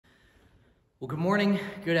Well, good morning,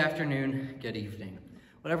 good afternoon, good evening.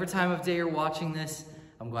 Whatever time of day you're watching this,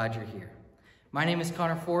 I'm glad you're here. My name is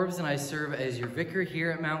Connor Forbes, and I serve as your vicar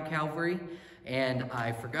here at Mount Calvary. And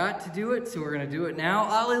I forgot to do it, so we're going to do it now.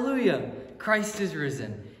 Alleluia! Christ is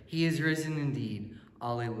risen. He is risen indeed.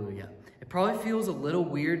 Alleluia. It probably feels a little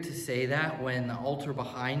weird to say that when the altar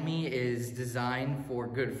behind me is designed for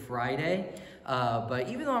Good Friday. But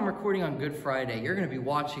even though I'm recording on Good Friday, you're going to be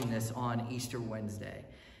watching this on Easter Wednesday.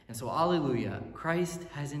 And so, alleluia, Christ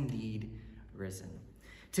has indeed risen.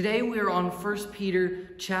 Today we are on 1 Peter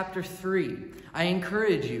chapter 3. I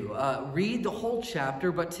encourage you, read the whole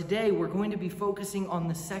chapter, but today we're going to be focusing on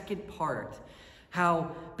the second part.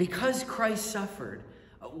 How, because Christ suffered,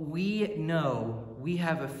 we know we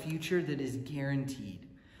have a future that is guaranteed.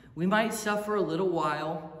 We might suffer a little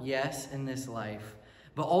while, yes, in this life,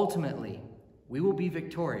 but ultimately we will be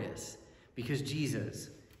victorious because Jesus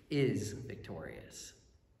is victorious.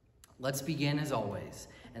 Let's begin as always,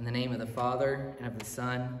 in the name of the Father, and of the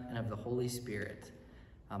Son, and of the Holy Spirit.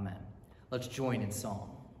 Amen. Let's join in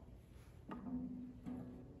song.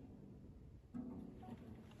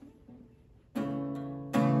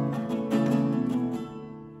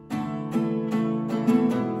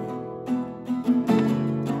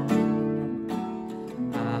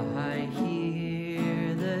 I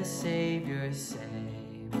hear the Savior say,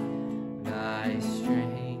 thy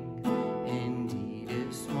strength indeed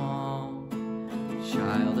is small.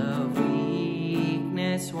 Child of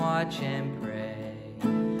weakness, watch and pray.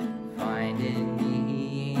 Find in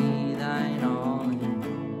me thine all in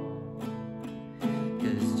all.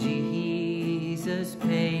 'Cause Jesus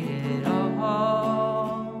paid it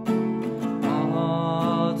all.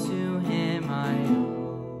 All to him I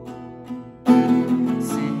owe.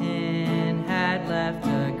 Sin had left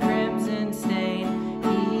a crimson stain.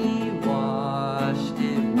 He washed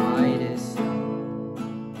it white as snow.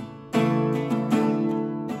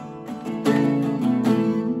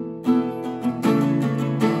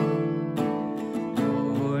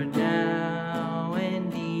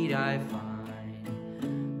 I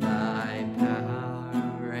find thy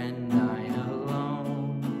power and thine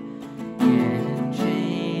alone can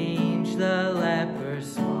change the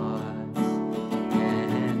leper's spots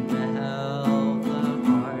and melt the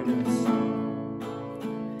heart of stone.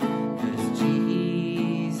 'Cause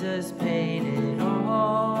Jesus paid it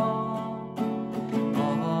all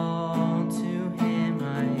to him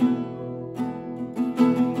I owe.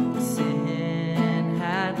 Sin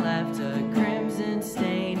had left a crimson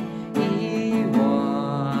stain. He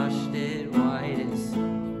washed it white as snow.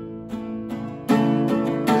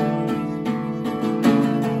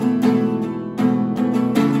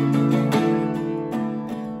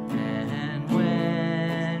 And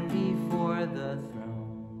when before the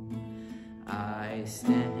throne I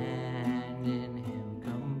stand in him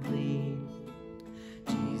complete,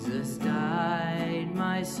 Jesus died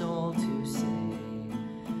my soul to save.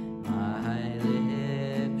 My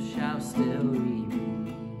lips shall still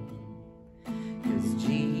repeat, 'cause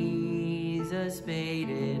Jesus paid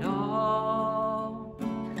it all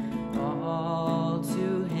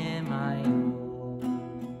to him I owe.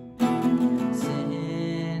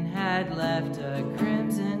 Sin had left a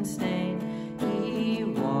crimson stain. He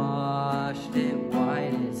washed it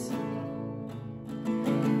white as snow.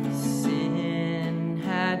 Sin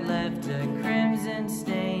had left a crimson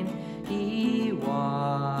stain. He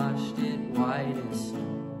washed it white as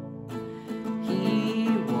snow.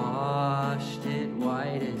 He washed it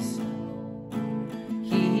white as snow.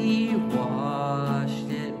 He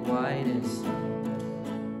washed it white as snow.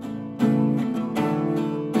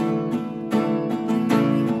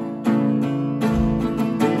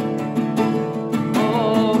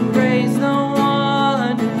 Oh, praise the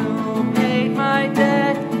one who paid my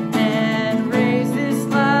debt and raised this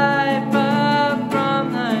life up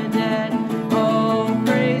from the dead. Oh,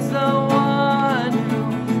 praise the one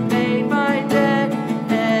who paid my debt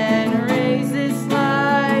and raised this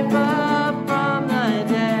life up from the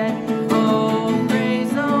dead. Oh,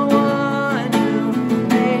 praise the one who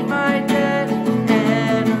paid my debt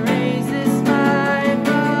and raised this life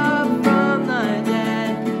up from the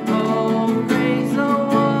dead. Oh, praise the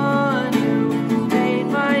one who paid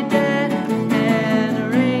my debt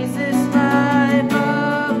and raised this life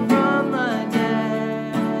up from the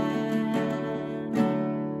dead.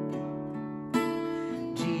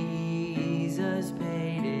 Jesus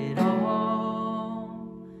paid it all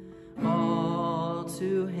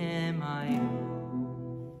to him I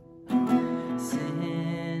owe.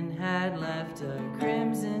 Sin had left a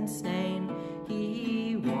crimson stain.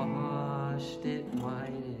 He washed it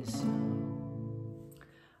white as snow.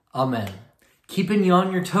 Amen. keeping you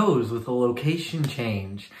on your toes with a location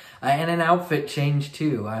change and an outfit change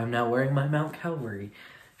too. I am now wearing my Mount Calvary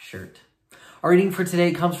shirt. Our reading for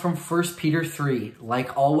today comes from 1 Peter 3.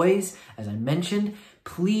 Like always, as I mentioned,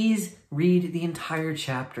 please read the entire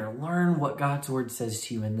chapter. Learn what God's word says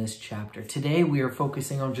to you in this chapter. Today we are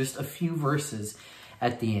focusing on just a few verses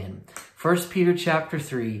at the end. 1 Peter chapter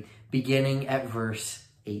 3, beginning at verse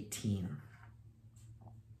 18.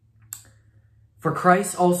 For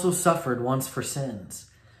Christ also suffered once for sins,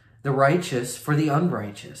 the righteous for the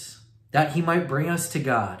unrighteous, that he might bring us to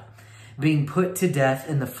God, being put to death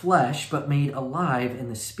in the flesh, but made alive in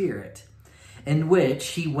the spirit, in which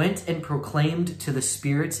he went and proclaimed to the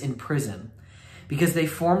spirits in prison, because they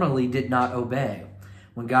formerly did not obey,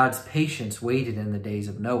 when God's patience waited in the days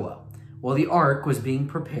of Noah, while the ark was being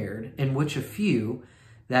prepared, in which a few,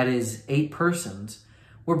 that is, 8 persons,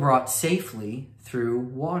 were brought safely through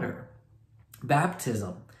water.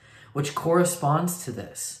 Baptism, which corresponds to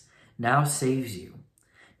this, now saves you,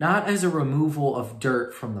 not as a removal of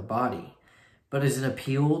dirt from the body, but as an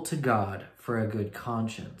appeal to God for a good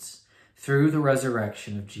conscience, through the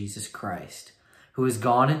resurrection of Jesus Christ, who has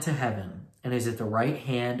gone into heaven and is at the right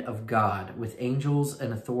hand of God, with angels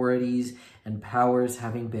and authorities and powers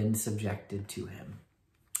having been subjected to him.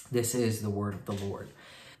 This is the word of the Lord.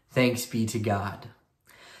 Thanks be to God.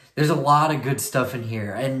 There's a lot of good stuff in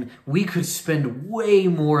here, and we could spend way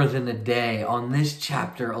more than a day on this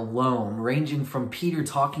chapter alone, ranging from Peter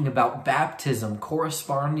talking about baptism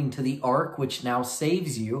corresponding to the ark which now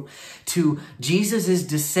saves you, to Jesus'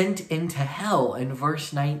 descent into hell in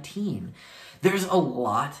verse 19. There's a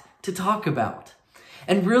lot to talk about.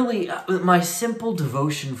 And really, my simple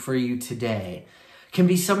devotion for you today can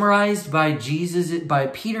be summarized by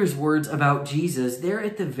Peter's words about Jesus there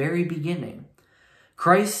at the very beginning.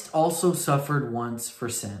 Christ also suffered once for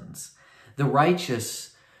sins, the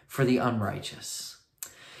righteous for the unrighteous.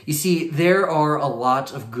 You see, there are a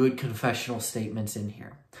lot of good confessional statements in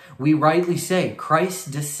here. We rightly say Christ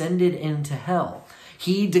descended into hell.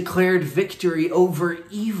 He declared victory over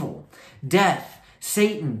evil, death,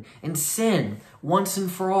 Satan, and sin once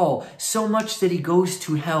and for all, so much that he goes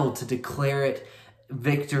to hell to declare it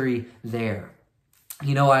victory there.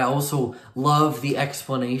 You know, I also love the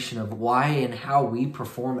explanation of why and how we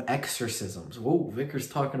perform exorcisms. Whoa, Vicar's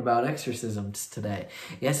talking about exorcisms today.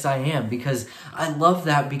 Yes, I am, because I love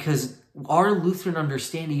that, because our Lutheran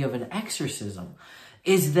understanding of an exorcism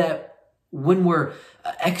is that when we're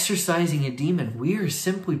exorcising a demon, we are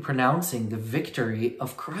simply pronouncing the victory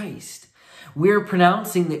of Christ. We're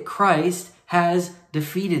pronouncing that Christ has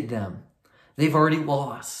defeated them. They've already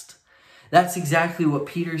lost. That's exactly what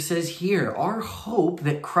Peter says here. Our hope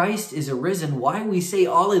that Christ is arisen, why we say,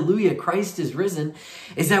 Alleluia, Christ is risen,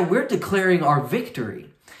 is that we're declaring our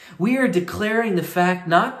victory. We are declaring the fact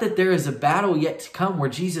not that there is a battle yet to come where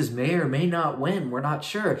Jesus may or may not win, we're not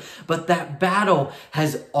sure, but that battle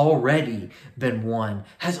has already been won,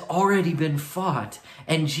 has already been fought,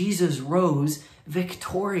 and Jesus rose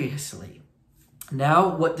victoriously.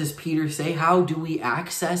 Now, what does Peter say? How do we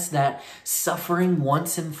access that suffering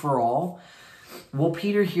once and for all? Well,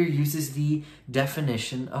 Peter here uses the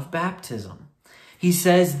definition of baptism. He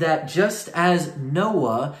says that just as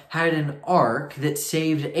Noah had an ark that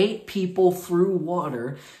saved 8 people through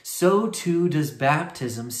water, so too does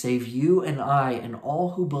baptism save you and I and all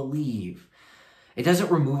who believe. It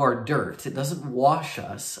doesn't remove our dirt. It doesn't wash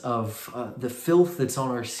us of the filth that's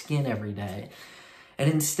on our skin every day. It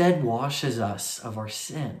instead washes us of our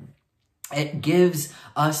sin. It gives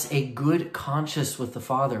us a good conscience with the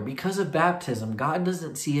Father. Because of baptism, God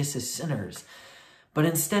doesn't see us as sinners, but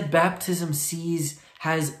instead baptism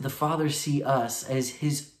has the Father see us as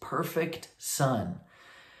his perfect Son.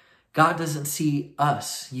 God doesn't see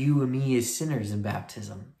us, you and me, as sinners in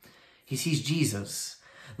baptism. He sees Jesus,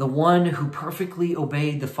 the one who perfectly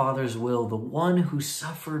obeyed the Father's will, the one who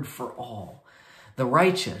suffered for all, the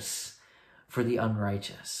righteous for the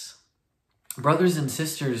unrighteous. Brothers and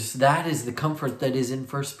sisters, that is the comfort that is in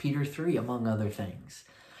 1 Peter 3, among other things.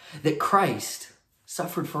 That Christ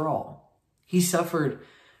suffered for all. He suffered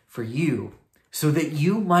for you, so that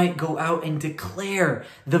you might go out and declare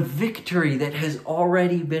the victory that has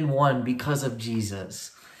already been won because of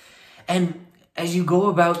Jesus. And as you go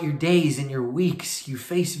about your days and your weeks, you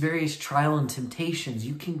face various trials and temptations,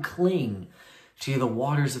 you can cling to the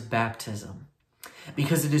waters of baptism.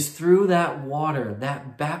 Because it is through that water,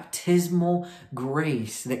 that baptismal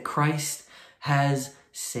grace, that Christ has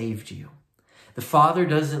saved you. The Father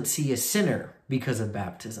doesn't see a sinner because of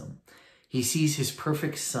baptism. He sees his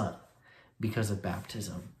perfect Son because of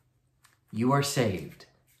baptism. You are saved.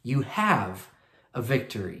 You have a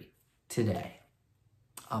victory today.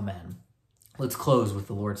 Amen. Let's close with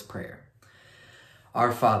the Lord's Prayer.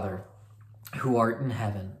 Our Father, who art in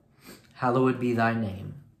heaven, hallowed be thy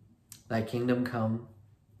name. Thy kingdom come,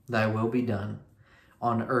 thy will be done,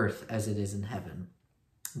 on earth as it is in heaven.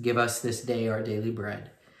 Give us this day our daily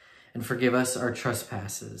bread, and forgive us our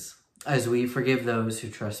trespasses, as we forgive those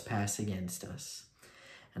who trespass against us.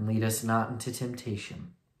 And lead us not into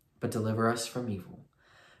temptation, but deliver us from evil.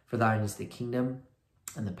 For thine is the kingdom,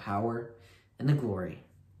 and the power, and the glory,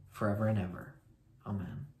 forever and ever.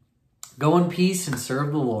 Amen. Go in peace and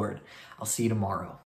serve the Lord. I'll see you tomorrow.